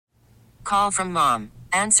call from mom.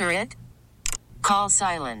 Answer it. Call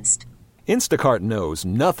silenced. Instacart knows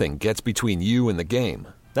nothing gets between you and the game.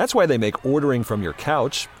 That's why they make ordering from your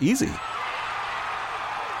couch easy.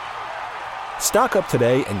 Stock up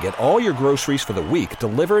today and get all your groceries for the week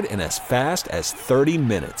delivered in as fast as 30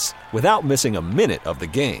 minutes without missing a minute of the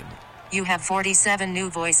game. You have 47 new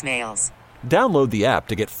voicemails. Download the app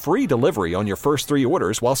to get free delivery on your first 3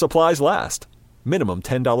 orders while supplies last. Minimum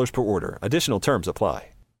 $10 per order. Additional terms apply.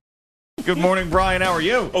 Good morning, Brian. How are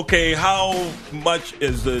you? Okay, how much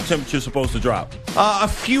is the temperature supposed to drop? A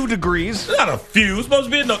few degrees. Not a few. It's supposed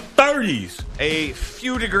to be in the 30s. A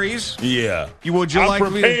few degrees. Yeah. I'm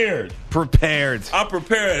prepared. Prepared. I'm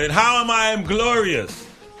prepared. And how am I glorious?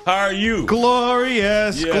 How are you?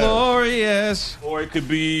 Glorious. Yeah. Glorious. Or it could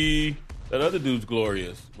be that other dude's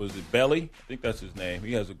glorious. Was it Belly? I think that's his name.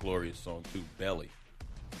 He has a glorious song too, Belly.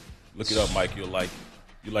 Look it up, Mike. You'll like it.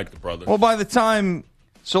 You like the brother. Well, by the time...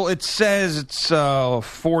 So it says it's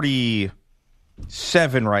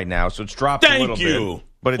 47 right now, so it's dropped a little bit.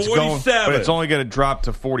 But it's 47. But it's only going to drop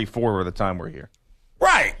to 44 by the time we're here.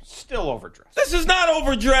 Right. Still overdressed. This is not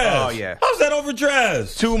overdressed. Oh, yeah. How's that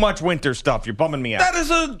overdressed? Too much winter stuff. You're bumming me out. That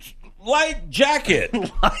is a light jacket.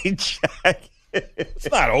 Light jacket.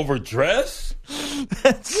 It's not overdressed.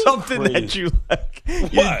 That's something that you like.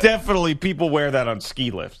 Definitely, people wear that on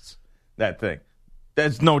ski lifts. That thing.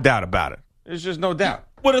 There's no doubt about it. There's just no doubt.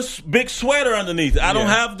 With a big sweater underneath. I don't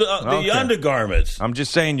have the undergarments. I'm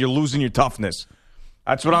just saying you're losing your toughness.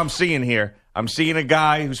 That's what I'm seeing here. I'm seeing a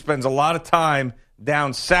guy who spends a lot of time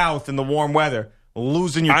down south in the warm weather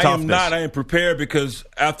losing your toughness. I am prepared because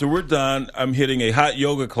after we're done, I'm hitting a hot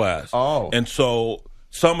yoga class. Oh. And so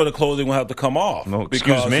some of the clothing will have to come off. No,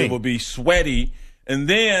 because me. it will be sweaty. And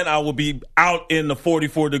then I will be out in the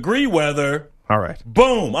 44-degree weather. All right.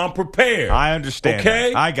 Boom. I'm prepared. I understand.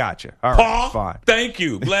 Okay? That. I got you. All Paul, right. Fine. Thank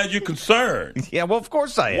you. Glad you're concerned. Yeah, well, of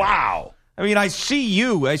course I am. Wow. I mean, I see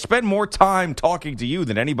you. I spend more time talking to you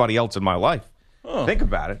than anybody else in my life. Think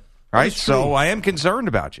about it. Right? So I am concerned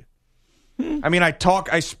about you. I mean,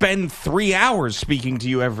 I spend 3 hours speaking to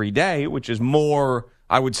you every day, which is more,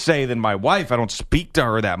 I would say, than my wife. I don't speak to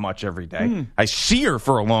her that much every day. I see her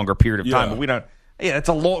for a longer period of time, but we don't. Yeah, it's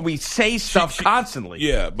a long. We say stuff constantly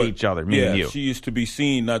to each other, me and you. She used to be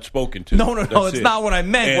seen, not spoken to. No, that's not what I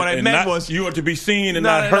meant. What I meant was you are to be seen and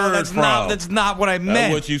not heard from. That's not what I meant.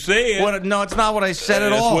 That's what you said. No, it's not what I said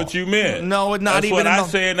at all. That's what you meant. No, not that's even. That's what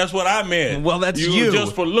I said. That's what I meant. Well, that's you. You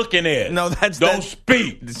just for looking at. No, don't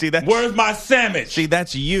speak. See, that's where's my sandwich? See,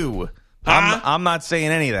 that's you. Huh? I'm not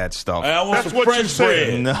saying any of that stuff. I want some fresh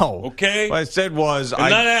bread. No. Okay? What I said was... none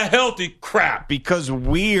of that healthy crap. Because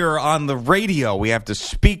we're on the radio, we have to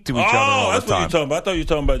speak to each other all the time. That's what you're talking about. I thought you were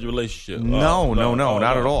talking about your relationship. No,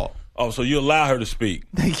 not at all. Oh, so you allow her to speak?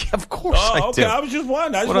 Yeah, of course I do. Okay, I was just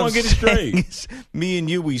wondering. I just want to get it straight. Me and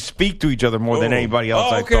you, we speak to each other more than anybody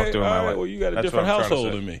else I've talked to in my life. Well, you got a different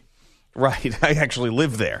household than me. Right. I actually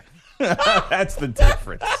live there. That's the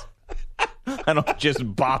difference. I don't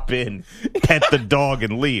just bop in, pet the dog,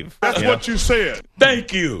 and leave. That's what you said.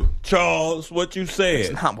 Thank you, Charles. What you said.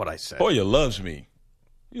 It's not what I said. Toya loves me.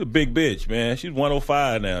 You're a big bitch, man. She's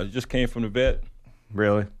 105 now. She just came from the vet.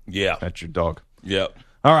 Really? Yeah. That's your dog. Yep.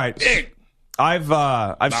 All right.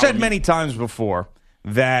 I've said many times before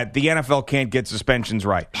that the NFL can't get suspensions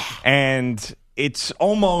right. And it's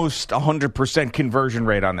almost 100% conversion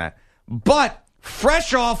rate on that. But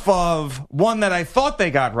fresh off of one that I thought they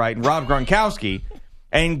got right, Rob Gronkowski,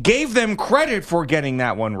 and gave them credit for getting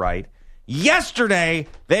that one right, yesterday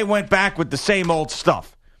they went back with the same old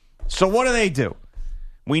stuff. So what do?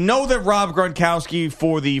 We know that Rob Gronkowski,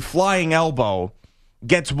 for the flying elbow,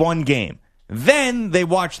 gets one game. Then they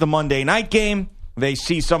watch the Monday night game. They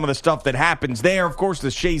see some of the stuff that happens there. Of course, the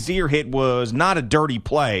Shazier hit was not a dirty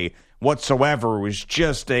play whatsoever. It was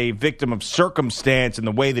just a victim of circumstance in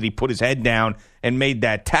the way that he put his head down and made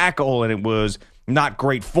that tackle, and it was not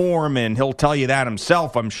great form, and he'll tell you that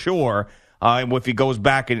himself, I'm sure, if he goes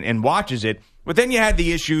back and watches it. But then you had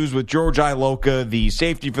the issues with George Iloka, the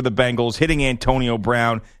safety for the Bengals, hitting Antonio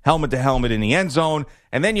Brown, helmet to helmet in the end zone,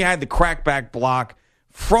 and then you had the crackback block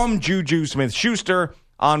from Juju Smith-Schuster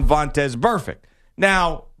on Vontaze Burfict.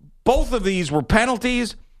 Now, both of these were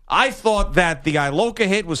penalties. I thought that the Iloka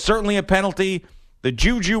hit was certainly a penalty. The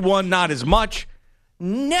Juju one, not as much.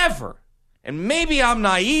 Never. And maybe I'm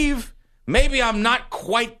naive. Maybe I'm not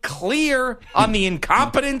quite clear on the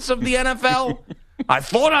incompetence of the NFL. I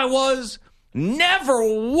thought I was.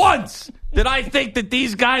 Never once did I think that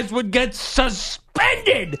these guys would get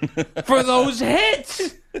suspended for those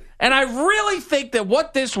hits. And I really think that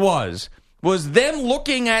what this was them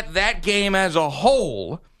looking at that game as a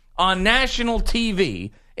whole on national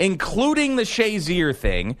TV including the Shazier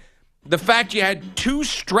thing, the fact you had 2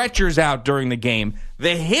 stretchers out during the game,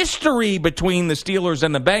 the history between the Steelers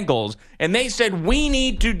and the Bengals, and they said, we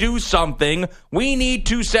need to do something, we need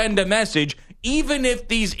to send a message, even if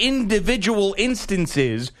these individual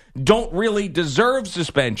instances don't really deserve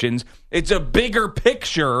suspensions. It's a bigger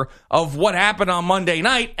picture of what happened on Monday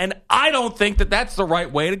night, and I don't think that that's the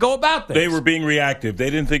right way to go about this. They were being reactive. They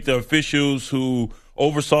didn't think the officials who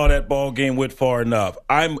oversaw that ball game went far enough.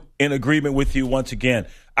 I'm in agreement with you once again.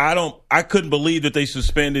 I couldn't believe that they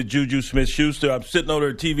suspended Juju Smith-Schuster. I'm sitting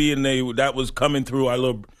over the TV, and that was coming through our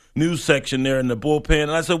little news section there in the bullpen,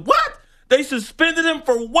 and I said, what? They suspended him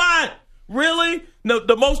for what? Really? No,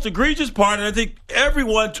 the most egregious part, and I think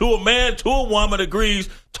everyone, to a man, to a woman, agrees,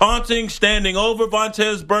 taunting, standing over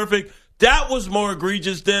Vontaze Burfict, that was more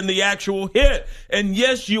egregious than the actual hit. And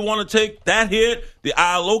yes, you want to take that hit, the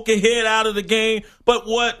Ialoka hit, out of the game, but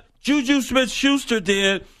what Juju Smith-Schuster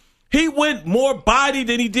did, he went more body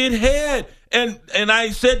than he did head. And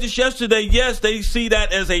I said this yesterday, yes, they see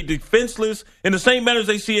that as a defenseless, in the same manner as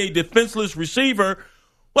they see a defenseless receiver.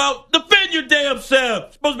 Well, defend your damn self.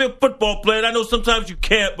 You're supposed to be a football player. I know sometimes you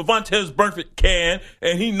can't, but Vontaze Burfict can,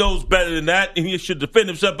 and he knows better than that, and he should defend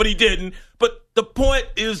himself, but he didn't. But the point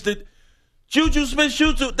is that Juju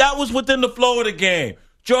Smith-Schuster, that was within the flow of the game.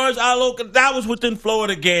 George Ialoka, that was within the flow of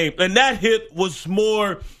the game. And that hit was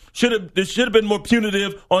more, there should have been more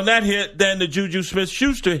punitive on that hit than the Juju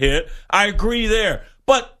Smith-Schuster hit. I agree there.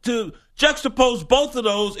 But to juxtapose both of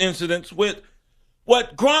those incidents with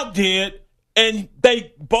what Gronk did, and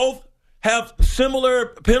they both have similar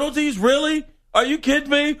penalties, really? Are you kidding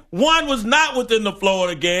me? One was not within the flow of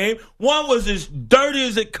the game. One was as dirty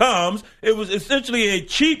as it comes. It was essentially a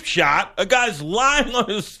cheap shot. A guy's lying on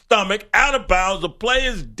his stomach, out of bounds. The play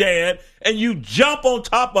is dead, and you jump on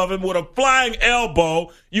top of him with a flying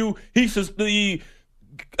elbow. The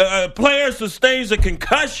player sustains a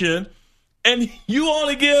concussion, and you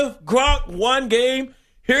only give Gronk one game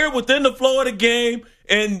here within the flow of the game.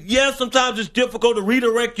 And yes, sometimes it's difficult to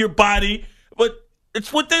redirect your body, but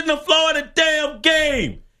it's within the flow of the damn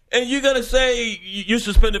game. And you're going to say you're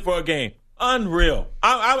suspended for a game. Unreal.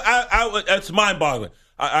 That's mind-boggling.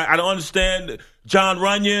 I don't understand John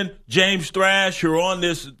Runyon, James Thrash, who are on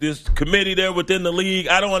this committee there within the league.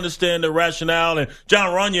 I don't understand the rationale. And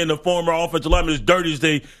John Runyon, the former offensive lineman, as dirty as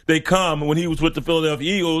they come when he was with the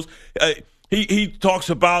Philadelphia Eagles, He talks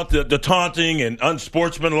about the taunting and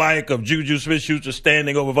unsportsmanlike of Juju Smith-Schuster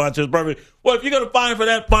standing over Vontaze Burfict. Well, if you're going to fine for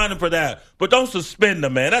that, fine him for that. But don't suspend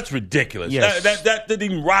him, man. That's ridiculous. Yes. That didn't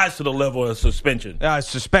even rise to the level of suspension.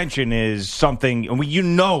 Suspension is something,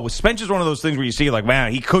 suspension is one of those things where you see, like,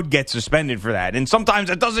 man, he could get suspended for that. And sometimes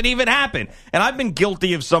it doesn't even happen. And I've been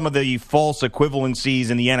guilty of some of the false equivalencies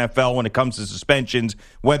in the NFL when it comes to suspensions,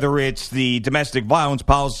 whether it's the domestic violence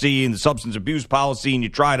policy and the substance abuse policy, and you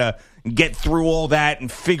try to get through all that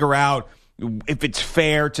and figure out if it's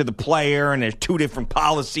fair to the player, and there's 2 different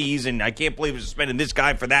policies, and I can't believe we're suspending this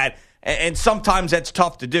guy for that. And sometimes that's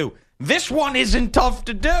tough to do. This one isn't tough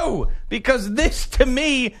to do, because this, to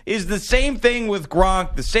me, is the same thing with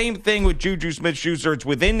Gronk, the same thing with Juju Smith-Schuster. It's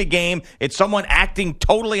within the game. It's someone acting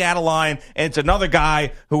totally out of line, and it's another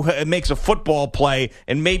guy who makes a football play,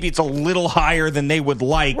 and maybe it's a little higher than they would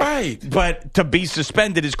like. Right. But to be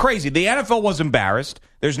suspended is crazy. The NFL was embarrassed.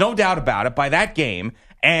 There's no doubt about it by that game.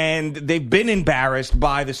 And they've been embarrassed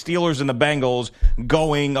by the Steelers and the Bengals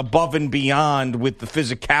going above and beyond with the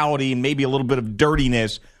physicality and maybe a little bit of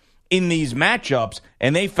dirtiness in these matchups,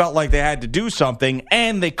 and they felt like they had to do something,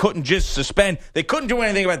 and they couldn't just suspend. They couldn't do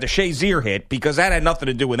anything about the Shazier hit because that had nothing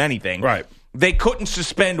to do with anything. Right. They couldn't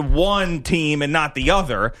suspend one team and not the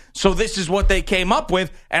other, so this is what they came up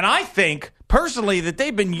with, and I think, personally, that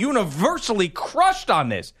they've been universally crushed on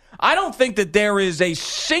this. I don't think that there is a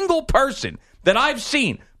single person that I've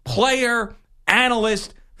seen, player,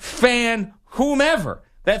 analyst, fan, whomever,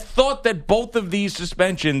 that thought that both of these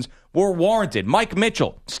suspensions were warranted. Mike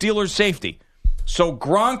Mitchell, Steelers safety. So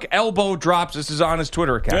Gronk elbow drops, this is on his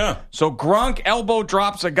Twitter account. Yeah. So Gronk elbow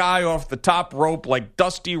drops a guy off the top rope like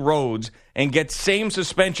Dusty Rhodes and gets same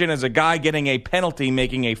suspension as a guy getting a penalty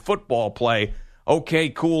making a football play. Okay,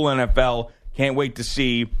 cool, NFL. Can't wait to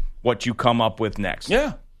see what you come up with next.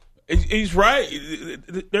 Yeah. He's right.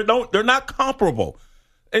 They're not comparable.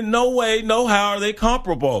 In no way, no how are they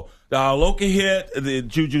comparable. The Ialoka hit, the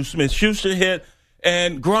Juju Smith-Schuster hit,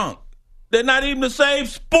 and Gronk. They're not even the same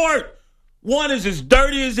sport. One is as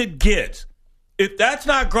dirty as it gets. If that's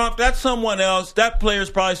not Gronk, that's someone else. That player's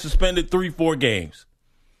probably suspended 3-4 games.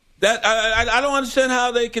 That I don't understand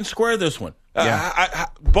how they can square this one. Yeah.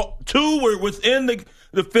 2 were within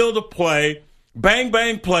the field of play. Bang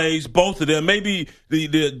bang plays, both of them. Maybe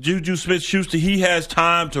the Juju Smith-Schuster, he has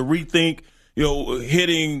time to rethink,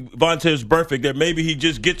 hitting Vontaze Burfict there. Maybe he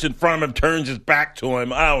just gets in front of him, turns his back to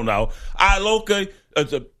him. I don't know. Iloka,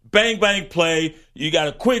 it's a bang bang play. You got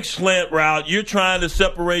a quick slant route. You're trying to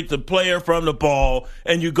separate the player from the ball,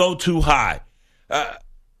 and you go too high.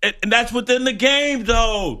 And that's within the game,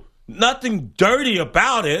 though. Nothing dirty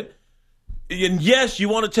about it. And yes, you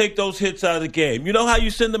want to take those hits out of the game. You know how you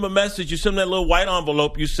send them a message? You send them that little white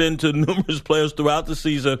envelope you send to numerous players throughout the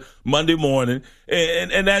season Monday morning,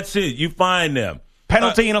 and that's it. You find them.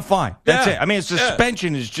 Penalty and a fine. That's it. I mean,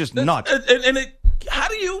 suspension is just nuts. How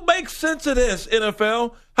do you make sense of this,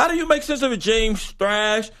 NFL? How do you make sense of it, James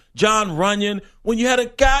Thrash, John Runyon, when you had a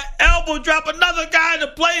guy elbow drop another guy and the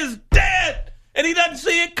play is dead? And he doesn't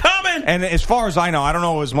see it coming. And as far as I know, I don't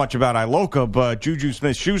know as much about Iloka, but Juju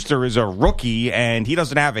Smith-Schuster is a rookie, and he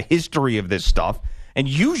doesn't have a history of this stuff. And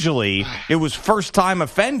usually it was first-time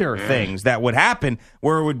offender things that would happen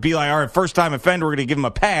where it would be like, all right, first-time offender, we're going to give him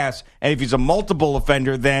a pass. And if he's a multiple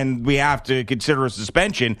offender, then we have to consider a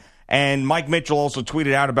suspension. And Mike Mitchell also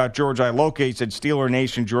tweeted out about George Iloka. He said, Steeler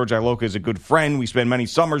Nation, George Iloka is a good friend. We spend many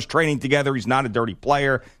summers training together. He's not a dirty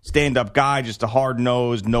player, stand-up guy, just a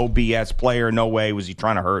hard-nosed, no BS player. No way was he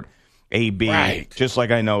trying to hurt AB. Right. Just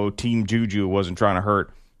like I know Team Juju wasn't trying to hurt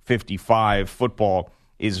 55. Football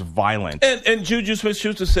is violent. And Juju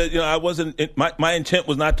Smith-Schuster said, I wasn't. My intent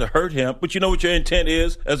was not to hurt him, but you know what your intent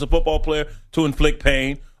is as a football player? To inflict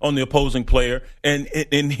pain on the opposing player, and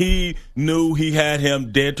he knew he had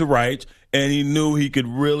him dead to rights, and he knew he could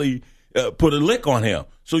really put a lick on him.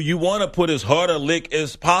 So you want to put as hard a lick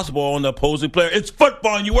as possible on the opposing player. It's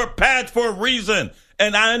football, and you wear pads for a reason.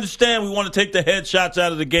 And I understand we want to take the headshots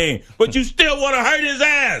out of the game, but you still want to hurt his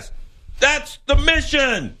ass. That's the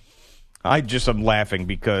mission. I'm laughing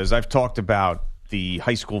because I've talked about the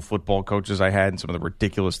high school football coaches I had and some of the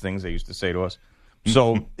ridiculous things they used to say to us.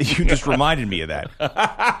 So you just reminded me of that.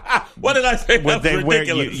 What did I say? That's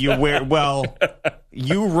ridiculous. You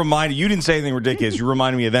didn't say anything ridiculous. You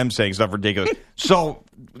reminded me of them saying stuff ridiculous. So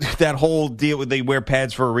that whole deal with they wear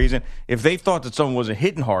pads for a reason. If they thought that someone wasn't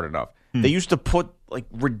hitting hard enough, they used to put like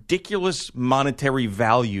ridiculous monetary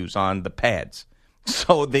values on the pads.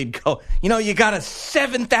 So they'd go, you got a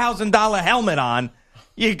 $7,000 helmet on.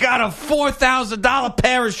 You got a $4,000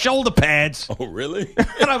 pair of shoulder pads. Oh, really?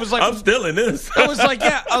 And I was like, I'm still in this. I was like,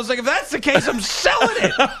 if that's the case, I'm selling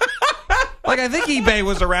it. Like, I think eBay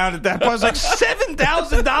was around at that point. I was like,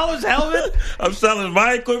 $7,000 helmet? I'm selling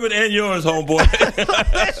my equipment and yours, homeboy.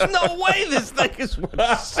 There's no way this thing is worth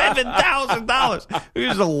 $7,000. We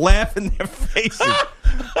used to laugh in their faces.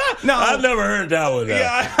 No, I've never heard that one.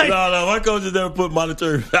 Yeah, no, my coach has never put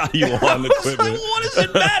monetary value on the equipment. Like, what does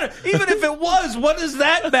it matter? Even if it was, what does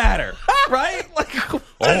that matter? Right? Like,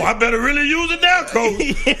 I better really use it now, coach.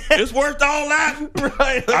 Yeah. It's worth all that.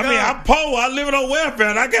 Right. Like, I'm poor. I live on welfare,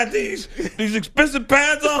 and I got these expensive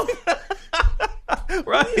pads on.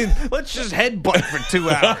 Right. Let's just headbutt for 2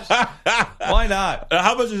 hours. Why not?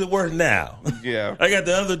 How much is it worth now? Yeah. I got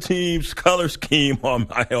the other team's color scheme on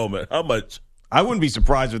my helmet. How much? I wouldn't be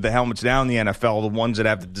surprised with the helmets now in the NFL. The ones that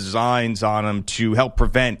have the designs on them to help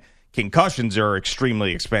prevent concussions are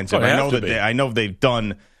extremely expensive. I know they've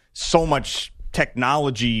done so much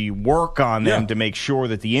technology work on them to make sure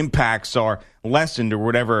that the impacts are lessened or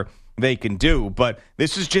whatever they can do. But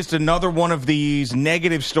this is just another one of these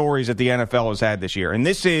negative stories that the NFL has had this year. And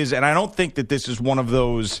I don't think that this is one of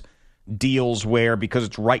those deals where, because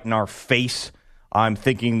it's right in our face, I'm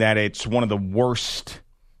thinking that it's one of the worst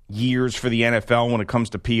years for the NFL when it comes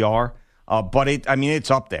to PR. But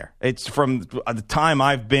it's up there. It's from the time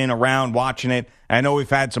I've been around watching it. I know we've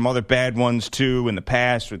had some other bad ones too in the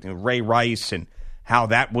past with Ray Rice and how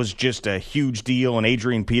that was just a huge deal, and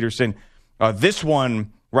Adrian Peterson. This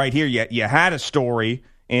one right here, you had a story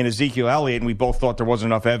in Ezekiel Elliott, and we both thought there wasn't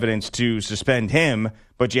enough evidence to suspend him.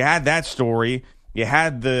 But you had that story. You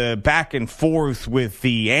had the back and forth with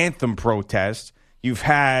the anthem protest. You've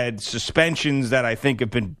had suspensions that I think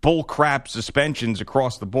have been bullcrap suspensions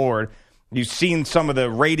across the board. You've seen some of the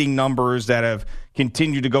rating numbers that have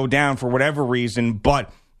continued to go down for whatever reason,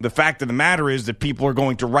 but the fact of the matter is that people are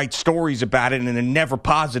going to write stories about it, and they're never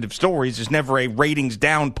positive stories. There's never a ratings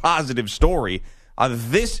down positive story.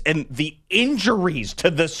 This and the injuries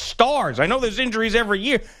to the stars. I know there's injuries every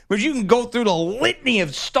year, but you can go through the litany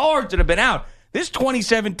of stars that have been out. This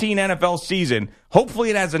 2017 NFL season, hopefully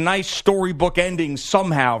it has a nice storybook ending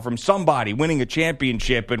somehow from somebody winning a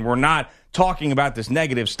championship, and we're not talking about this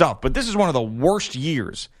negative stuff. But this is one of the worst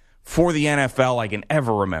years for the NFL I can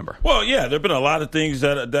ever remember. Well, yeah, there have been a lot of things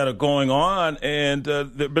that are going on, and there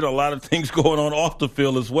have been a lot of things going on off the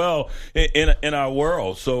field as well in our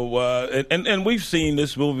world. So, and we've seen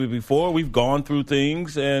this movie before. We've gone through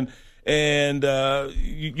things, and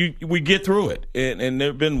we get through it. And there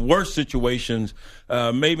have been worse situations,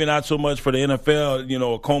 maybe not so much for the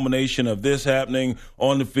NFL, a culmination of this happening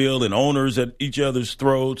on the field and owners at each other's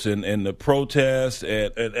throats and the protests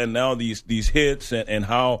and now these hits and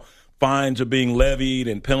how fines are being levied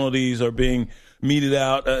and penalties are being meted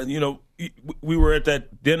out. We were at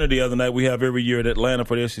that dinner the other night we have every year at Atlanta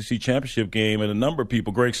for the SEC championship game, and a number of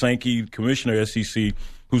people, Greg Sankey, commissioner of SEC,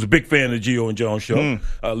 who's a big fan of the Gio and Jones show,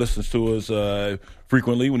 listens to us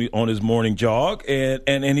frequently on his morning jog,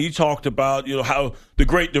 and he talked about how the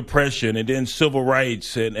Great Depression and then civil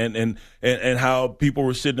rights and how people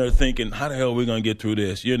were sitting there thinking, how the hell are we going to get through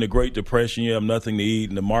this? You're in the Great Depression, you have nothing to eat,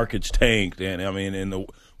 and the market's tanked, and the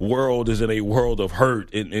world is in a world of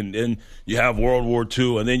hurt, and then you have World War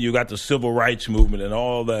II, and then you got the civil rights movement and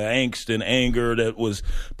all the angst and anger that was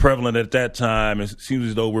prevalent at that time. It seems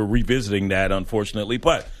as though we're revisiting that, unfortunately,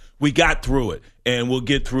 but we got through it, and we'll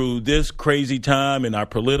get through this crazy time in our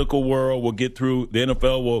political world. We'll get through, the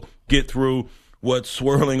NFL will get through what's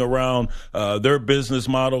swirling around their business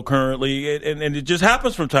model currently, and it just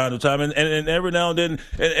happens from time to time, and every now and then,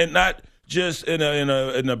 and not just in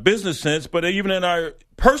a business sense, but even in our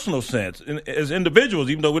personal sense as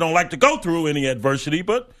individuals, even though we don't like to go through any adversity,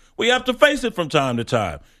 but we have to face it from time to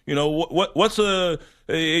time. What's a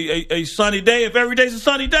sunny day if every day's a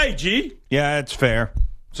sunny day, G? Yeah, that's fair.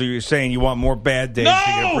 So you're saying you want more bad days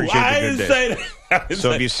to appreciate the good days? No, I didn't say that.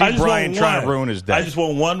 So if you see Brian trying to ruin his day. I just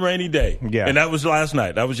want one rainy day. Yeah. And that was last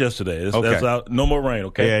night. That was yesterday. That's out, no more rain,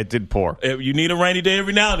 okay? Yeah, it did pour. You need a rainy day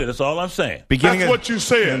every now and then. That's all I'm saying. That's what you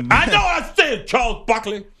said. I know I said, Charles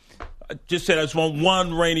Buckley. I just said I just want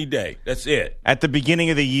one rainy day. That's it. At the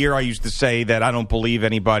beginning of the year, I used to say that I don't believe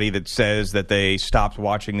anybody that says that they stopped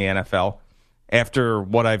watching the NFL. After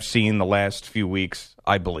what I've seen the last few weeks,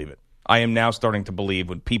 I believe it. I am now starting to believe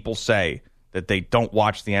when people say that they don't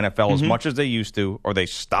watch the NFL as much as they used to, or they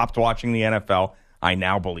stopped watching the NFL, I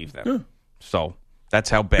now believe them. Yeah. So that's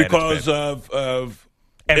how bad because it's been. of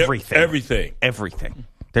everything. Everything.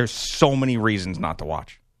 There's so many reasons not to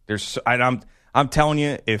watch. I'm telling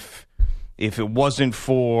you, if it wasn't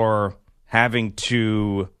for having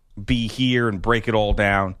to be here and break it all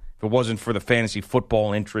down, if it wasn't for the fantasy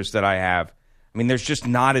football interest that I have, there's just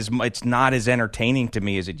it's not as entertaining to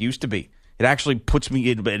me as it used to be. It actually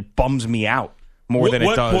it bums me out more than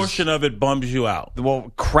it does. What portion of it bums you out?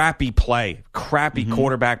 Well, crappy play,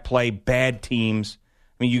 quarterback play, bad teams.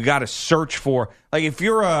 You got to search for, if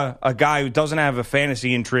you're a guy who doesn't have a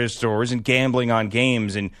fantasy interest or isn't gambling on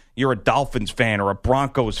games and you're a Dolphins fan or a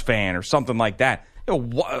Broncos fan or something like that,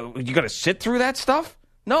 you got to sit through that stuff?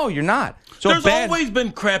 No, you're not. So there's always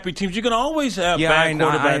been crappy teams. You can always have bad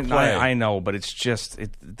quarterback play. I know, but it's just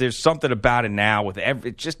there's something about it now with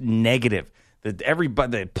it's just negative.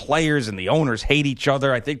 Everybody, the players and the owners hate each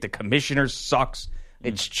other. I think the commissioner sucks.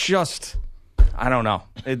 It's just, I don't know.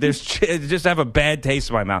 It just have a bad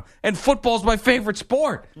taste in my mouth. And football's my favorite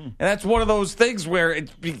sport, and that's one of those things where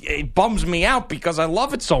it bums me out because I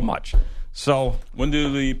love it so much. So when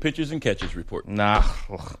do the pitches and catches report? Nah,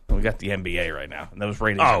 we got the NBA right now, and those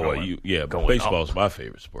ratings. But baseball's my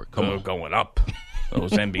favorite sport. Going up.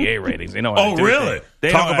 Those NBA ratings, they know. Oh, really?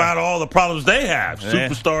 They talk about all the problems they have.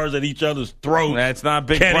 Superstars at each other's throats. That's not a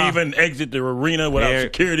big Can't problem. even exit the arena without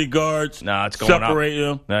security guards. No, it's going separate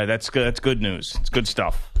up. No, that's good. That's good news. It's good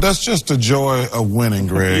stuff. That's just the joy of winning,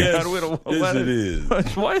 Greg. Yes, it is.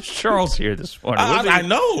 Why is Charles here this morning? I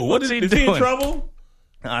know. What's he doing? Is he in trouble?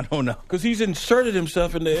 I don't know. Because he's inserted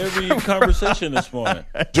himself into every conversation this morning.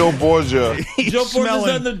 Joe Borgia. Joe Borgia has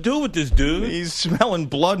nothing to do with this dude. He's smelling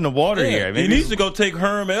blood in the water here. He needs to go take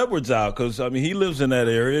Herm Edwards out because, he lives in that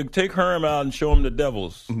area. Take Herm out and show him the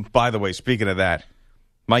Devils. By the way, speaking of that,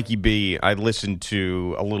 Mikey B, I listened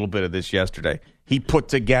to a little bit of this yesterday. He put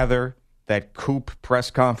together that Coop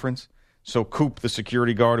press conference. So Coop, the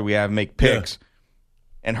security guard we have make picks,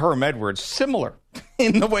 and Herm Edwards, similar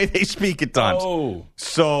in the way they speak at times. Oh.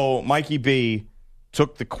 So Mikey B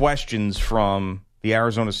took the questions from the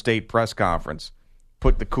Arizona State press conference,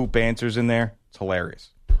 put the Coop answers in there. It's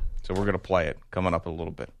hilarious. So we're going to play it coming up in a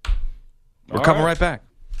little bit. We're coming right back.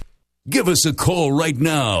 Give us a call right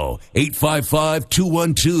now,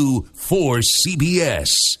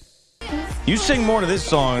 855-212-4CBS. You sing more to this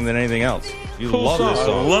song than anything else. You love this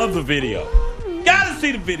song. I love the video. Gotta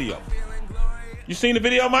see the video. You seen the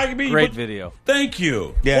video, Mikey B? Great video. Thank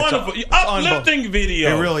you. Yeah, wonderful. Uplifting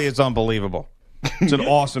video. It really is unbelievable. It's an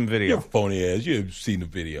awesome You're video. phony ass. You haven't seen the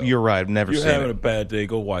video. You're right. I've never You're seen having it. a bad day.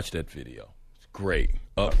 Go watch that video. It's great.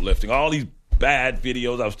 Uplifting. All these bad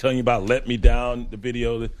videos I was telling you about. Let Me Down, the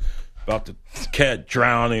video about the cat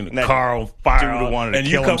drowning, the That car on fire. dude who wanted to and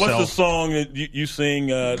kill What's the himself. song that you sing?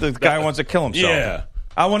 The guy wants to kill himself. Yeah.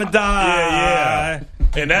 I want to die.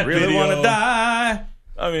 And that Really video. want to die.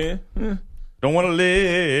 I mean, Don't want to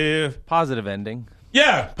live. Positive ending.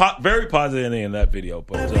 yeah, very positive ending in that video.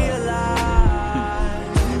 But okay.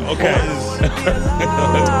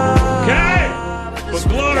 Okay. But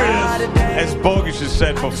glorious. As Bogus has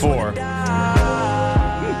said before,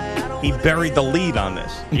 he buried the lead on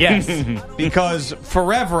this. Yes. Because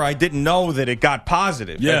forever I didn't know that it got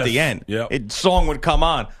positive at Yes. the end. Yep. Song would come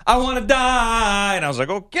on. I want to die. And I was like,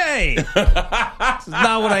 okay. This is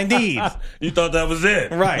not what I need. You thought that was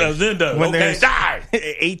it. Right. That was it, though. When Okay, there's die.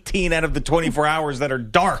 18 out of the 24 hours that are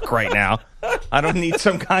dark right now, I don't need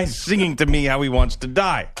some guy singing to me how he wants to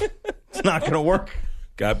die. It's not going to work.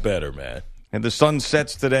 Got better, man. And the sun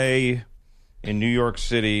sets today in New York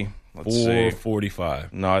City. Let's see.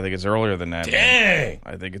 4:45. No, I think it's earlier than that. man. Dang.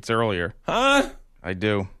 I think it's earlier. Huh? I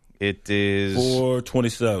do. It is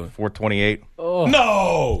 4:27. 4:28.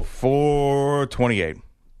 No. 4:28.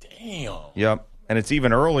 Damn. Yep. And it's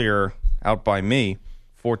even earlier out by me,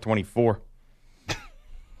 4:24.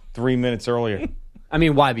 3 minutes earlier. I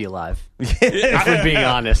mean, why be alive? If we're being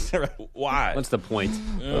honest. Why? What's the point?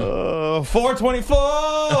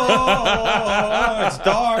 4:24. It's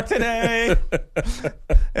dark today.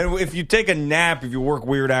 And if you take a nap, if you work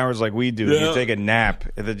weird hours like we do, Yeah. you take a nap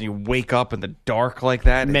and then you wake up in the dark like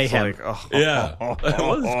that. Mayhem. It's like, oh, Yeah.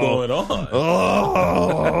 What is going on?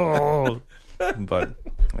 oh. But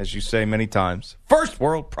as you say many times, first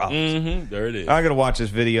world problems. There it is. I'm going to watch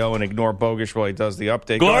this video and ignore Bogus while he does the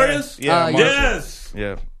update. Glorious? Yeah, Marshall. Yes.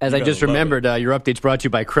 Yeah. As I gotta just love remembered, your update's brought to you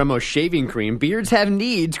by Cremo Shaving Cream. Beards have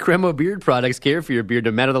needs. Cremo Beard Products care for your beard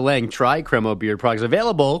no matter the length. Try Cremo Beard Products.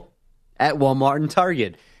 Available at Walmart and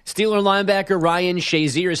Target. Steeler linebacker Ryan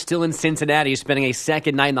Shazier is still in Cincinnati, spending a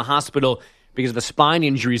second night in the hospital because of the spine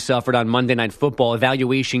injury suffered on Monday Night Football.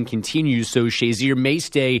 Evaluation continues, so Shazier may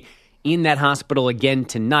stay in that hospital again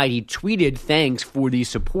tonight. He tweeted thanks for the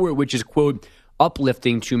support, which is, quote,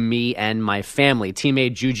 uplifting to me and my family.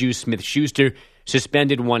 Teammate Juju Smith-Schuster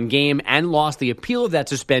suspended one game and lost the appeal of that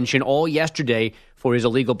suspension all yesterday for his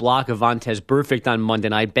illegal block of Vontaze Burfict on Monday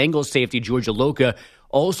night. Bengals safety George Iloka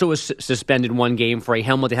also suspended one game for a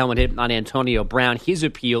helmet-to-helmet hit on Antonio Brown. His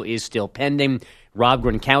appeal is still pending. Rob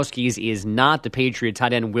Gronkowski's is not. The Patriot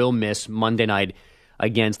tight end will miss Monday night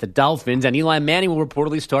against the Dolphins. And Eli Manning will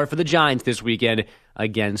reportedly start for the Giants this weekend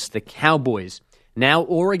against the Cowboys. Now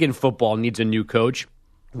Oregon football needs a new coach.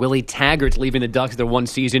 Willie Taggart's leaving the Ducks their one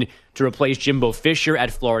season to replace Jimbo Fisher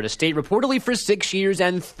at Florida State, reportedly for 6 years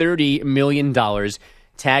and $30 million.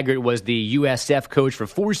 Taggart was the USF coach for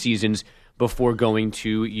 4 seasons before going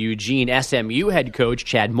to Eugene. SMU head coach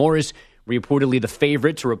Chad Morris, reportedly the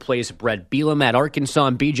favorite to replace Brett Bielema at Arkansas.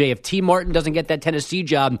 And BJ, if T. Martin doesn't get that Tennessee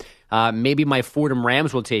job, maybe my Fordham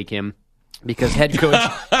Rams will take him, because head coach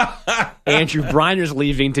Andrew Briner's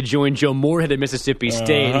leaving to join Joe Moorhead at Mississippi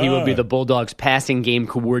State. He will be the Bulldogs passing game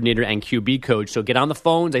coordinator and QB coach. So get on the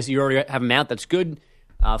phones. I see you already have him out. That's good.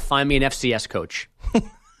 Find me an FCS coach.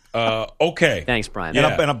 Okay. Thanks, Brian.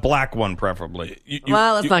 Yeah. And a black one, preferably.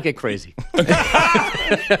 Well, let's not get crazy.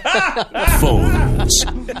 Phones.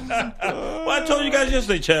 Well, I told you guys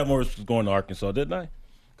yesterday Chad Morris was going to Arkansas, didn't I?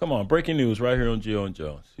 Come on, breaking news right here on Gio and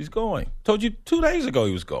Jones. He's going. Told you 2 days ago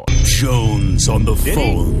he was going. Jones on the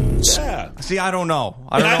phones. Yeah. See, I don't know.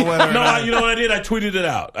 I don't know whether. No, you know what I did? I tweeted it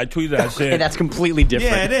out. I Hey, that's completely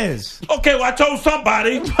different. Yeah, it is. okay, well, I told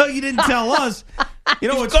somebody. But you didn't tell us. You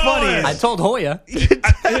know what's going. funny I is told Hoya.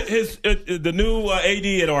 The new AD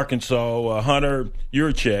at Arkansas, Hunter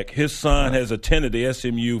Yurchek, his son has attended the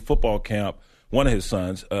SMU football camp, one of his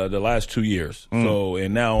sons, the last 2 years. So,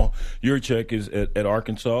 and now Yurchek is at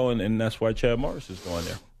Arkansas, and that's why Chad Morris is going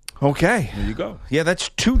there. okay. There you go. Yeah, that's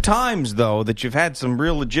 2 times, though, that you've had some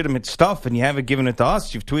real legitimate stuff and you haven't given it to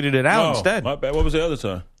us. You've tweeted it out instead. My bad. What was the other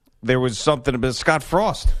time? There was something about Scott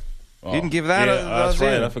Frost. You didn't give that Yeah, us that's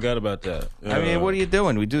right. either. I forgot about that. I mean, what are you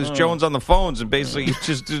doing? We do this Jones on the phones, and basically you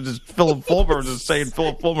just do this Philip Fulmer just saying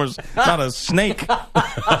Philip Fulmer's not a snake.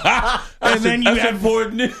 And then you That's have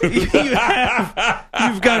important news.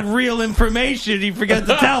 you've got real information you forget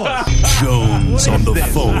to tell us. Jones on the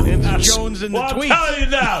It's phones. Jones in the Well, I'm tweet. telling you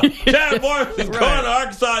now, Chad Morris is going to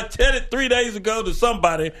Arkansas. I attended 3 days ago to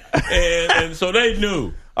somebody, and so they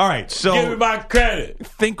knew. All right, Give me so my credit.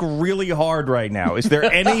 think really hard right now. Is there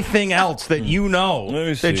anything else that you know Let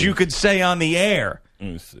me that see. you could say on the air?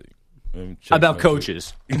 Let me see. About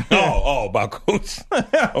coaches. About coaches.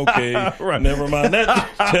 Okay, right. Never mind that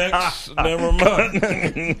text. Never mind.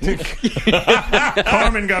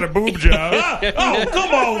 Carmen got a boob job.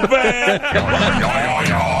 Come on, man.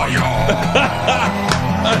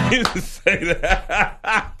 I used to say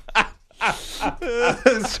that.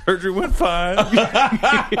 Surgery went fine.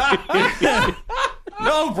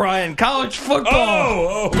 No, Brian, college football.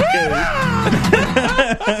 Oh,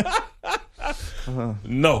 okay.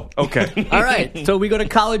 No. Okay. All right, so we go to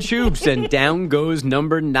college hoops, and down goes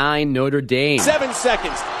number 9, Notre Dame. 7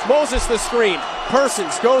 seconds. Moses the screen.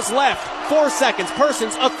 Persons goes left. 4 seconds.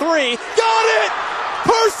 Persons a 3. Got it!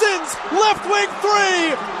 Persons left wing 3.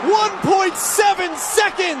 1.7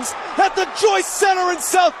 seconds at the Joyce Center in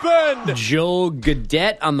South Bend. Joel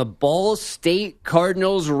Gadet on the Ball State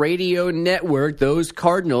Cardinals radio network. Those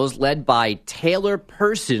Cardinals led by Taylor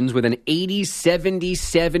Persons with an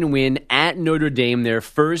 80-77 win at Notre Dame, their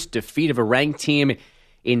first defeat of a ranked team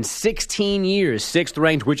in 16 years.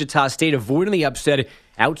 6th-ranked Wichita State avoiding the upset,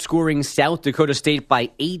 outscoring South Dakota State by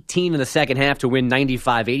 18 in the second half to win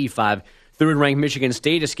 95-85. 3rd-ranked Michigan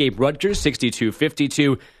State escaped Rutgers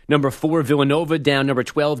 62-52. Number 4, Villanova down number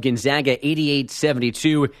 12, Gonzaga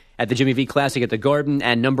 88-72 at the Jimmy V Classic at the Garden.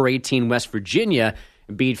 And number 18, West Virginia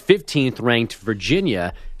beat 15th-ranked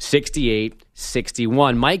Virginia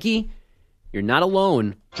 68-61. Mikey, you're not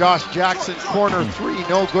alone. Josh Jackson, corner 3,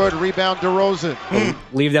 no good. Rebound DeRozan. I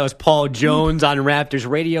believe that was Paul Jones on Raptors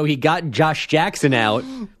radio. He got Josh Jackson out,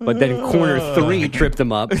 but then corner 3 tripped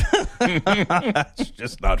him up. That's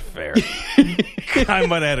just not fair. I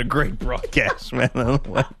might have had a great broadcast, man.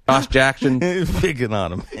 Josh Jackson. Picking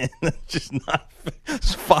on him, man. That's just not fair.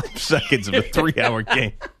 It's 5 seconds of a 3-hour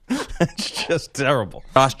game. That's just terrible.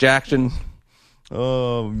 Josh Jackson.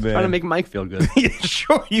 Oh, man. Trying to make Mike feel good. Yeah,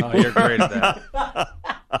 sure you Oh, you're great at that.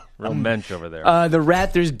 Real mensch over there. The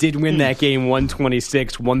Raptors did win that game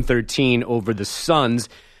 126-113 over the Suns.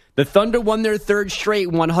 The Thunder won their 3rd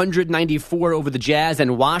straight 194 over the Jazz,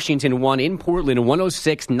 and Washington won in Portland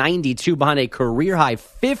 106-92 behind a career-high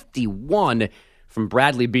 51 from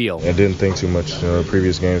Bradley Beal. I didn't think too much.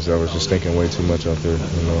 Previous games, I was just thinking way too much out there,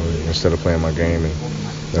 instead of playing my game, and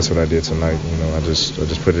that's what I did tonight. I just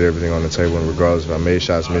put everything on the table, and regardless if I made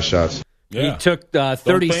shots, missed shots. Yeah. He took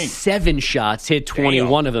 37 shots, hit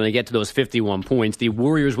 21 of them to get to those 51 points. The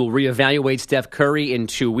Warriors will reevaluate Steph Curry in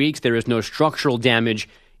 2 weeks. There is no structural damage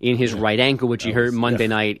in his right ankle, which he hurt Monday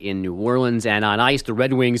night in New Orleans. And on ice, the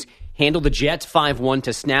Red Wings handled the Jets 5-1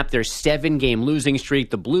 to snap their 7-game losing streak.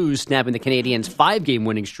 The Blues snapping the Canadiens' 5-game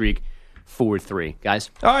winning streak 4-3. Guys?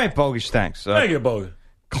 All right, Bogus, thanks. Thank you, Bogus.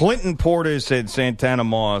 Clinton Portis and Santana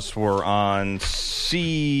Moss were on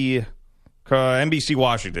NBC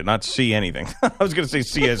Washington, not C anything. I was going to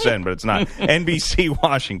say CSN, but it's not. NBC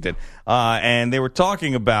Washington. And they were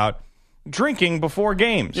talking about drinking before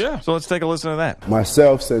games. Yeah. So let's take a listen to that.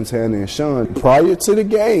 Myself, Santana, and Sean, prior to the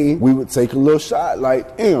game, we would take a little shot,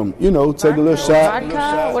 like, take a little shot.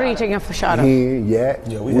 Vodka? What are you taking a shot of? Yeah,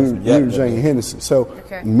 we were drinking Hennessy. So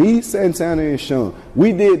me, Santana, and Sean,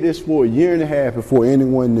 we did this for a year and a half before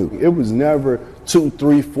anyone knew. It was never 2,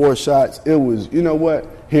 3, 4 shots. It was,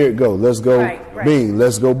 here it go. Let's go bean.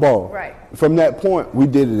 Let's go ball. Right. From that point, we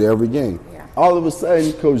did it every game. Yeah. All of a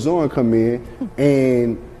sudden, Coach Zorn come in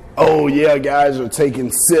and, guys are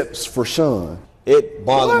taking sips for Sean. It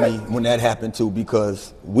bothered me when that happened, too,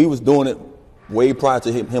 because we was doing it way prior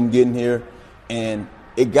to him getting here, and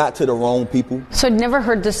it got to the wrong people. So I'd never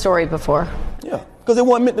heard this story before. Yeah, because it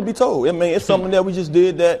wasn't meant to be told. I mean, it's something that we just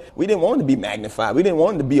did that we didn't want it to be magnified. We didn't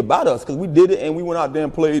want it to be about us because we did it, and we went out there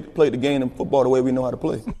and played the game of football the way we know how to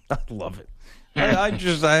play. I love it. I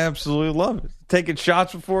absolutely love it. Taking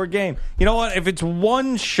shots before a game. You know what? If it's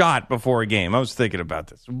one shot before a game, I was thinking about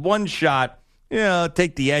this. One shot,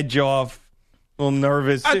 take the edge off. A little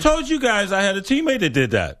nervous. I told you guys I had a teammate that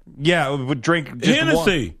did that. Yeah, would drink just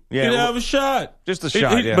Hennessy. One. Yeah, he'd have a shot. Just a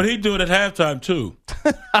shot, But he'd do it at halftime, too.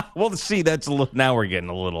 Well, see, that's a little. Now we're getting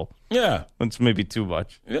a little. Yeah. That's maybe too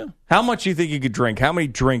much. Yeah. How much do you think you could drink? How many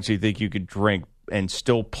drinks do you think you could drink and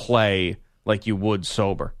still play like you would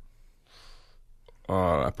sober?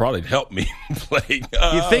 Probably help me play.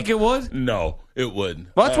 You think it would? No, it wouldn't.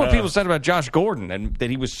 Well, that's what people said about Josh Gordon, and that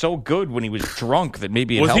he was so good when he was drunk that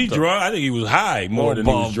maybe it was helped he him. drunk? I think he was high more than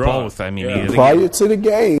he was drunk. Both. I mean, prior to the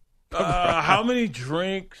game. How many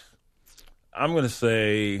drinks? I'm going to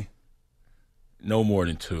say no more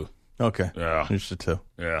than 2. Okay. Yeah. Just a 2.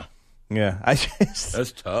 Yeah. Yeah.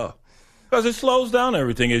 That's tough. Because it slows down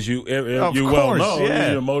everything, as you well know.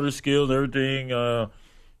 Yeah. Your motor skills, everything.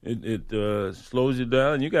 It slows you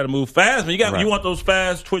down. You got to move fast. You want those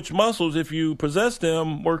fast twitch muscles if you possess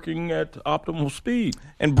them working at optimal speed.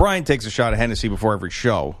 And Brian takes a shot of Hennessy before every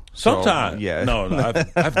show. Sometimes. Yeah. No,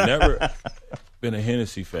 I've never been a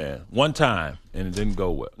Hennessy fan. One time, and it didn't go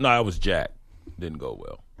well. No, I was Jack. Didn't go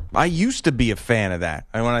well. I used to be a fan of that.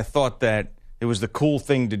 When I thought that it was the cool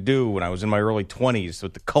thing to do when I was in my early 20s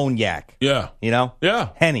with the cognac. Yeah. You know? Yeah.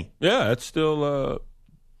 Henny. Yeah, it's still a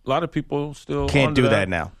lot of people still can't do that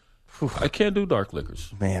now. I can't do dark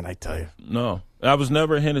liquors. Man, I tell you. No. I was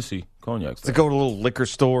never a Hennessy cognac fan. To go to a little liquor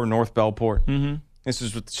store in North Belport. Mm-hmm. This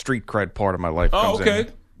is what the street cred part of my life comes in. Oh, okay.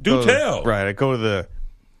 Do tell. Right. I go to the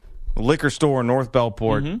liquor store in North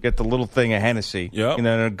Belport, get the little thing of Hennessy, and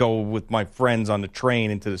then I'd go with my friends on the train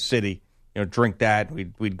into the city, drink that.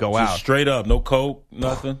 We'd go out. Straight up. No Coke,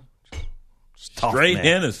 nothing. Tough, straight man.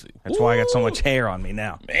 Hennessy. That's why I got so much hair on me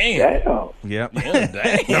now. Man. Yep. Yeah, damn.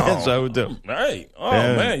 That's what I would do. Right. Oh,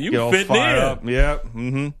 Yeah, man. You get all fit fired in. up. Yep.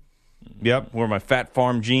 Mm-hmm. Yep. Wore my Fat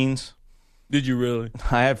Farm jeans. Did you really?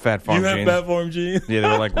 I had Fat Farm jeans. You had Fat Farm jeans? Yeah, they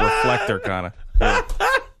were like reflector kind of. Yeah.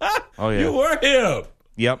 Oh, yeah. You were hip.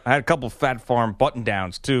 Yep. I had a couple Fat Farm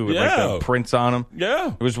button-downs, too, with like the prints on them.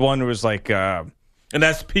 Yeah. There was one that was like... and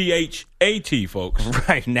that's PHAT, folks.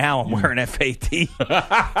 Right now, I'm wearing FAT.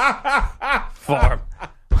 Farm.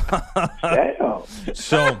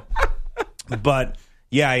 So, but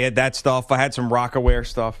yeah, I had that stuff. I had some Rockaware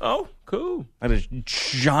stuff. Oh, cool. I had a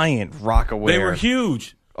giant Rockaware. They were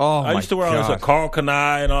huge. Oh, I used to wear all this like Carl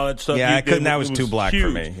Kanai and all that stuff. Yeah, I couldn't. That was too black for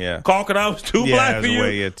me. Yeah, Carl Kanai was too black for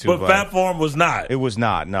you, but black. Fat Farm was not. It was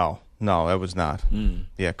not. No, it was not.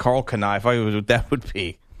 Yeah, Carl Kanai. If I was, that'd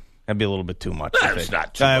be a little bit too much. That's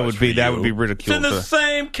not too much. That would be ridiculous. It's in the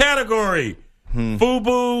same category.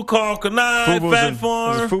 Fubu, Carl Kanai, Fat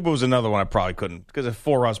Farm. Fubu's another one I probably couldn't because of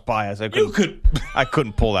For Us bias. I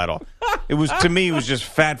couldn't pull that off. It was to me. It was just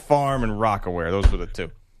Fat Farm and Rockaware. Those were the two.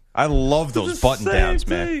 I love those button downs,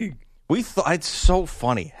 man. We thought it's so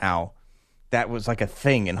funny how that was like a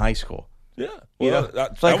thing in high school. Yeah, well,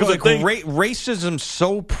 that like was a thing. Racism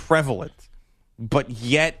so prevalent, but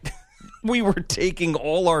yet we were taking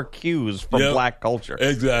all our cues from black culture.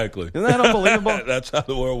 Exactly. Isn't that unbelievable? That's how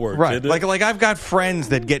the world works, right? Like I've got friends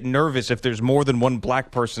that get nervous if there's more than one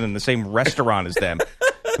black person in the same restaurant as them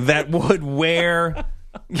that would wear.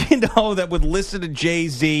 That would listen to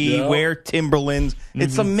Jay-Z, wear Timberlands.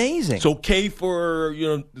 It's amazing. It's okay for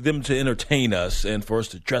them to entertain us and for us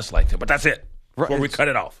to dress like them, but that's it. Before we cut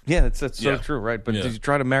it off. Yeah, that's so true, right? But did you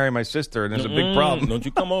try to marry my sister, and there's a big problem. Don't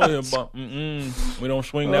you come over here, but we don't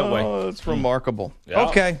swing that way. Oh, that's remarkable. Yeah.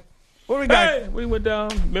 Okay. What do we got? Hey, we went down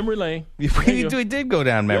memory lane. We did go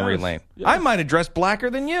down memory lane. Yes. I might have dressed blacker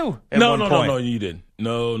than you at one point. No, you didn't.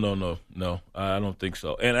 No. I don't think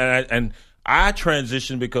so. And I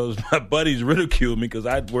transitioned because my buddies ridiculed me because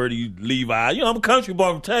I'd wear these Levi's. I'm a country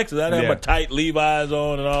boy from Texas. I'd have my tight Levi's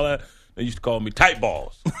on and all that. They used to call me tight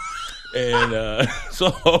balls. And so,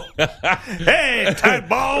 hey, tight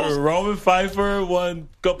balls. Roman Pfeiffer won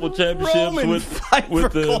a couple championships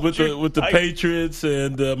with the Patriots,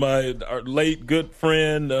 and our late good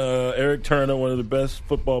friend Eric Turner, one of the best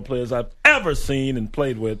football players I've ever seen and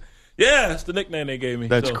played with. Yeah, that's the nickname they gave me.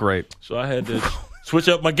 That's great. So I had to switch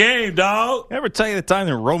up my game, dog. Ever tell you the time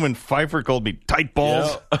that Roman Pfeiffer called me tight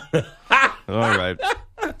balls? Yeah. All right.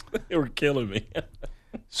 They were killing me.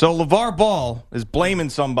 So LeVar Ball is blaming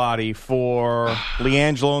somebody for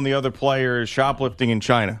LiAngelo and the other players shoplifting in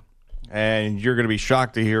China. And you're going to be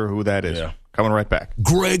shocked to hear who that is. Yeah. Coming right back.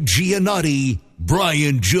 Greg Giannotti,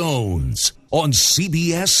 Brian Jones on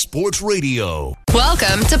CBS Sports Radio.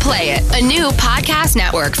 Welcome to Play It, a new podcast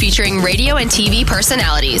network featuring radio and TV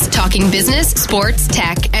personalities talking business, sports,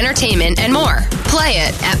 tech, entertainment, and more. Play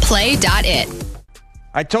it at play.it.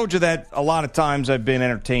 I told you that a lot of times I've been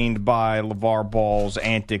entertained by LeVar Ball's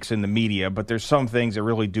antics in the media, but there's some things that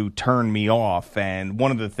really do turn me off. And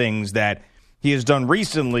one of the things that he has done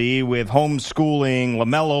recently with homeschooling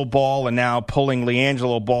LaMelo Ball and now pulling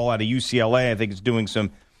LiAngelo Ball out of UCLA, I think it's doing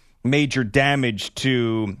some major damage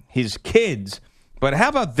to his kids. But how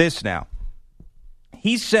about this now?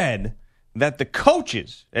 He said that the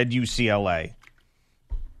coaches at UCLA,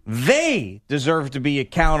 they deserve to be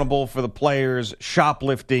accountable for the players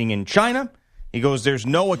shoplifting in China. He goes, there's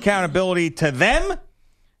no accountability to them.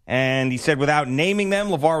 And he said without naming them,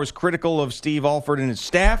 LeVar was critical of Steve Alford and his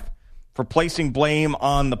staff for placing blame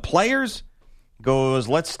on the players. He goes,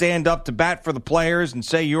 let's stand up to bat for the players and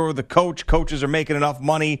say you're the coach. Coaches are making enough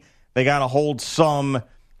money. They got to hold some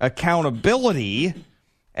accountability.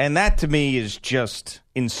 And that to me is just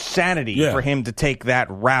insanity for him to take that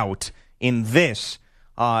route in this.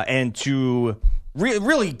 And to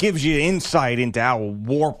really gives you insight into how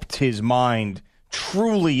warped his mind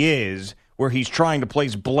truly is, where he's trying to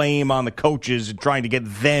place blame on the coaches and trying to get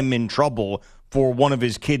them in trouble for one of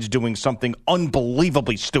his kids doing something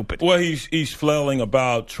unbelievably stupid. Well, he's flailing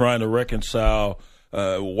about trying to reconcile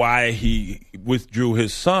why he withdrew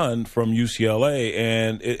his son from UCLA,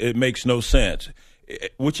 and it makes no sense.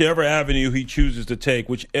 Whichever avenue he chooses to take,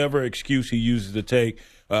 whichever excuse he uses to take,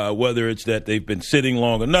 whether it's that they've been sitting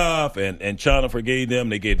long enough and China forgave them,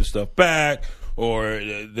 they gave the stuff back, or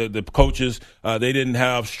the coaches, they didn't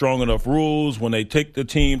have strong enough rules when they take the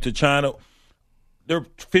team to China. There are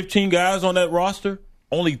 15 guys on that roster.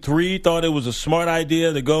 Only 3 thought it was a smart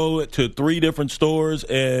idea to go to 3 different stores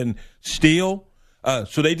and steal.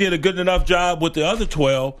 So they did a good enough job with the other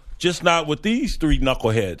 12, just not with these 3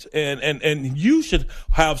 knuckleheads. And you should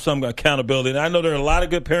have some accountability. And I know there are a lot of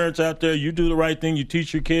good parents out there. You do the right thing. You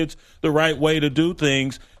teach your kids the right way to do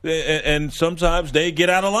things. And sometimes they get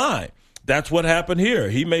out of line. That's what happened here.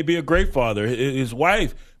 He may be a great father. His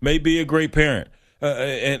wife may be a great parent.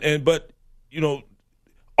 But, you know,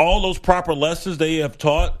 all those proper lessons they have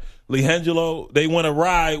taught LiAngelo, they went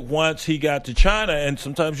awry once he got to China. And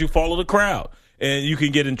sometimes you follow the crowd and you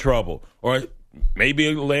can get in trouble. Or maybe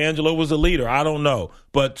LiAngelo was a leader. I don't know.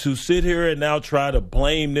 But to sit here and now try to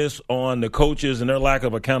blame this on the coaches and their lack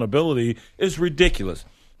of accountability is ridiculous.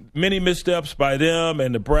 Many missteps by them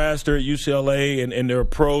and the brass there at UCLA and their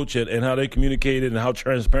approach and how they communicated and how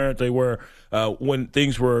transparent they were when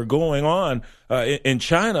things were going on in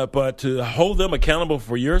China. But to hold them accountable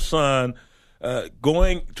for your son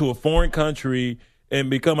going to a foreign country and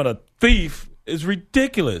becoming a thief is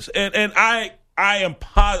ridiculous. And I am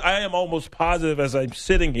almost positive as I'm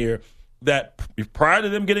sitting here that prior to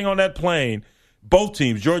them getting on that plane, both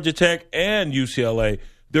teams, Georgia Tech and UCLA,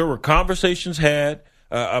 there were conversations had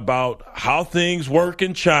about how things work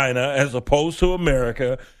in China as opposed to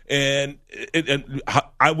America. And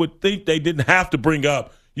I would think they didn't have to bring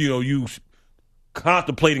up, you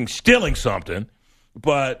contemplating stealing something,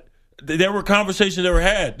 but there were conversations that were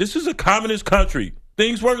had. This is a communist country.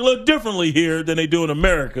 Things work a little differently here than they do in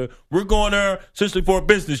America. We're going there essentially for a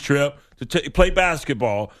business trip to play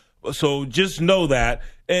basketball. So just know that.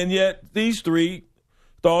 And yet these 3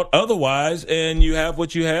 thought otherwise, and you have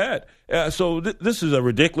what you had. So this is a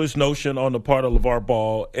ridiculous notion on the part of LeVar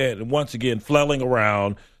Ball, and once again, flailing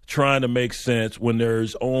around, trying to make sense when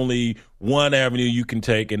there's only one avenue you can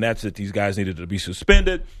take, and that's that these guys needed to be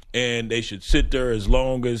suspended, and they should sit there as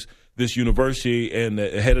long as this university and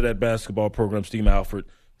the head of that basketball program, Steve Alford,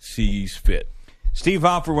 sees fit. Steve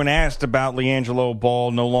Alford, when asked about LiAngelo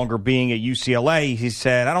Ball no longer being at UCLA, he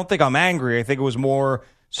said, "I don't think I'm angry. I think it was more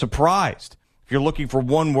surprised. If you're looking for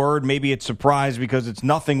one word, maybe it's surprise because it's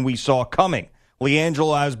nothing we saw coming.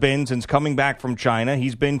 LiAngelo has been, since coming back from China,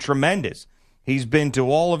 he's been tremendous. He's been to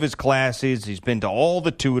all of his classes. He's been to all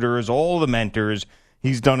the tutors, all the mentors.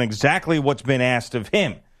 He's done exactly what's been asked of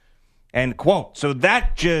him." End quote. So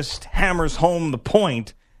that just hammers home the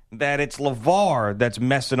point that it's LeVar that's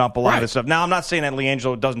messing up a lot of stuff. Now, I'm not saying that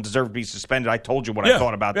LiAngelo doesn't deserve to be suspended. I told you what I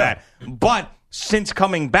thought about that. But since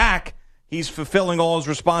coming back, he's fulfilling all his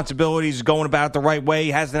responsibilities, going about it the right way.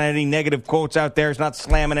 He hasn't had any negative quotes out there. He's not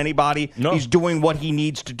slamming anybody. No. He's doing what he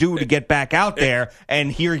needs to do to get back out there.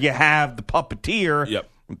 And here you have the puppeteer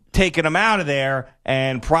taking him out of there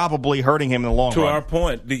and probably hurting him in the long run. To our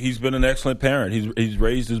point, he's been an excellent parent. He's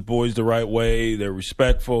raised his boys the right way. They're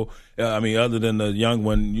respectful. Other than the young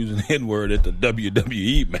one using the N-word at the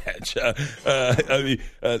WWE match.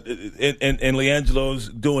 And LiAngelo's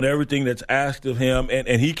doing everything that's asked of him,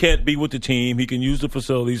 and he can't be with the team. He can use the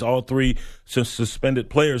facilities. All 3 suspended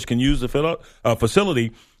players can use the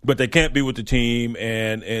facility, but they can't be with the team,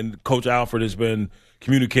 and Coach Alford has been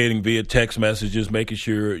communicating via text messages, making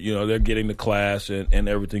sure, they're getting to class and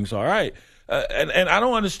everything's all right. And I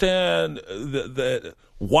don't understand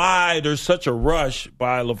why there's such a rush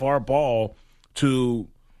by LeVar Ball to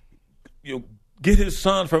get his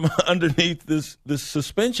son from underneath this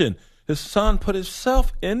suspension. His son put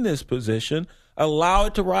himself in this position. Allow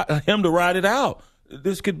him to ride it out.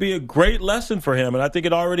 This could be a great lesson for him, and I think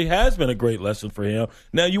it already has been a great lesson for him.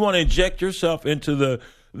 Now you want to inject yourself into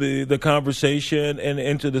the conversation and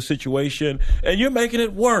into the situation, and you're making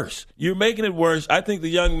it worse. You're making it worse. I think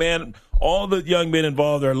all the young men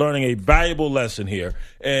involved are learning a valuable lesson here.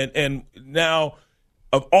 And now,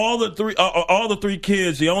 of all the 3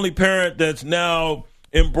 kids, the only parent that's now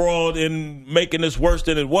embroiled in making this worse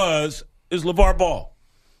than it was is LeVar Ball.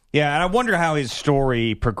 Yeah, and I wonder how his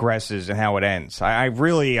story progresses and how it ends. I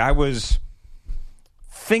was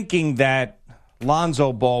thinking that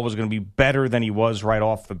Lonzo Ball was going to be better than he was right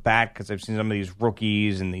off the bat, because I've seen some of these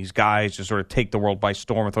rookies and these guys just sort of take the world by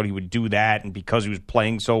storm. I thought he would do that, and because he was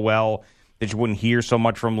playing so well that you wouldn't hear so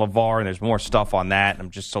much from LeVar, and there's more stuff on that. And I'm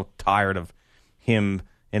just so tired of him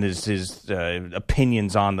and his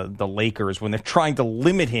opinions on the Lakers. When they're trying to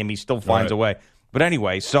limit him, he still finds a way. But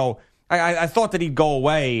anyway, so I thought that he'd go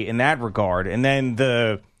away in that regard, and then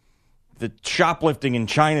the shoplifting in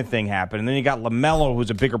China thing happened, and then you got LaMelo, who's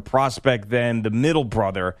a bigger prospect than the middle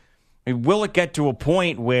brother. I mean, will it get to a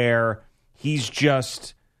point where he's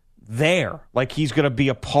just there, like he's going to be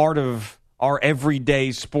a part of our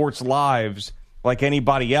everyday sports lives like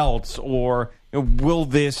anybody else, or will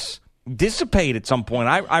this dissipate at some point?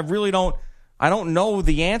 I really don't know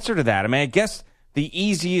the answer to that. I mean, I guess the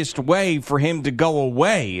easiest way for him to go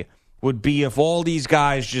away would be if all these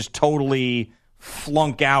guys just totally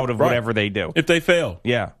flunk out of whatever they do. If they fail.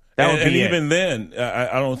 Yeah. That would be even then,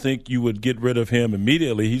 I don't think you would get rid of him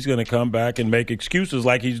immediately. He's going to come back and make excuses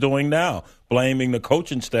like he's doing now, blaming the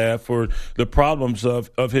coaching staff for the problems of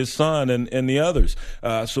his son and the others.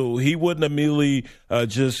 So he wouldn't immediately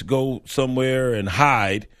just go somewhere and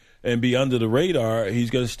hide and be under the radar.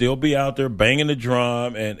 He's going to still be out there banging the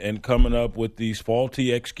drum and coming up with these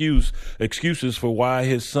faulty excuses for why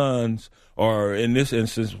his sons, or in this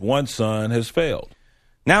instance, one son, has failed.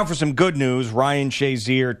 Now for some good news. Ryan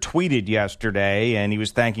Shazier tweeted yesterday, and he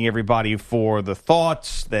was thanking everybody for the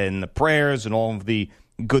thoughts and the prayers and all of the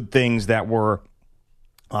good things that were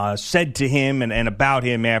said to him and about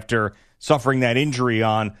him after suffering that injury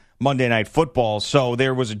on Monday Night Football. So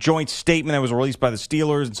there was a joint statement that was released by the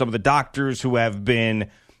Steelers and some of the doctors who have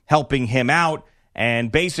been helping him out.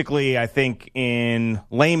 And basically, I think in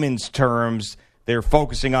layman's terms, they're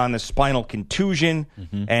focusing on the spinal contusion,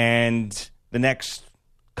 and the next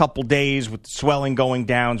couple days with the swelling going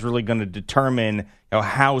down is really going to determine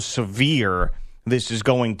how severe this is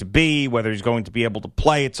going to be, whether he's going to be able to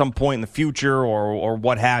play at some point in the future or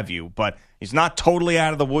what have you. But he's not totally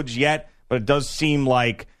out of the woods yet, but it does seem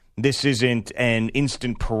like this isn't an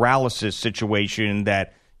instant paralysis situation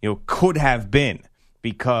that could have been,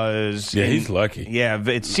 because he's lucky. Yeah,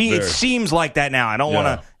 it seems like that now. I don't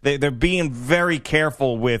want to. They're being very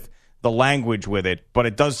careful with the language with it, but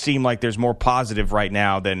it does seem like there's more positive right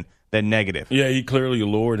now than negative. Yeah, he clearly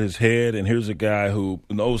lowered his head, and here's a guy who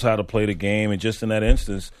knows how to play the game, and just in that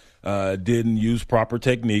instance, didn't use proper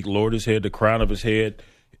technique, lowered his head, the crown of his head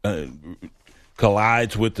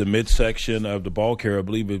collides with the midsection of the ball carrier. I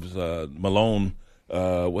believe it was Malone.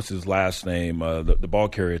 What's his last name? The ball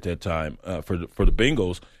carrier at that time for the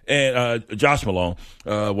Bengals, and Josh Malone,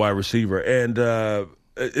 wide receiver, and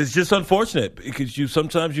it's just unfortunate because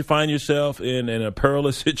sometimes you find yourself in a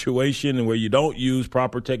perilous situation and where you don't use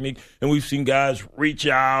proper technique, and we've seen guys reach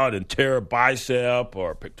out and tear a bicep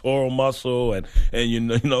or a pectoral muscle, and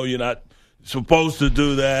you're not supposed to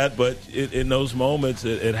do that, but in those moments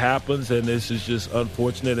it happens, and this is just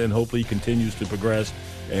unfortunate, and hopefully he continues to progress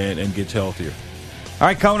and gets healthier. All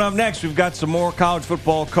right, coming up next, we've got some more college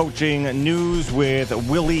football coaching news with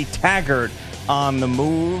Willie Taggart on the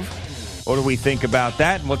move. What do we think about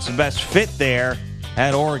that? And what's the best fit there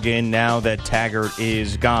at Oregon now that Taggart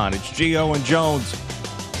is gone? It's Gio and Jones.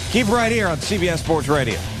 Keep it right here on CBS Sports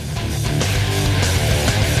Radio.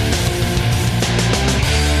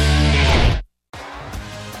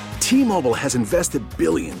 T-Mobile has invested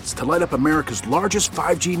billions to light up America's largest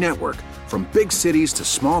 5G network, from big cities to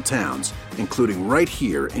small towns, including right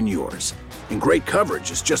here in yours. And great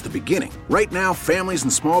coverage is just the beginning. Right now, families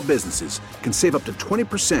and small businesses can save up to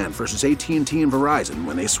 20% versus AT&T and Verizon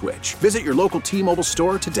when they switch. Visit your local T-Mobile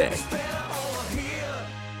store today.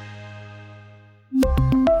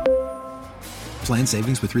 Plan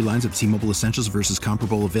savings with 3 lines of T-Mobile Essentials versus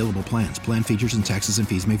comparable available plans. Plan features and taxes and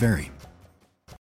fees may vary.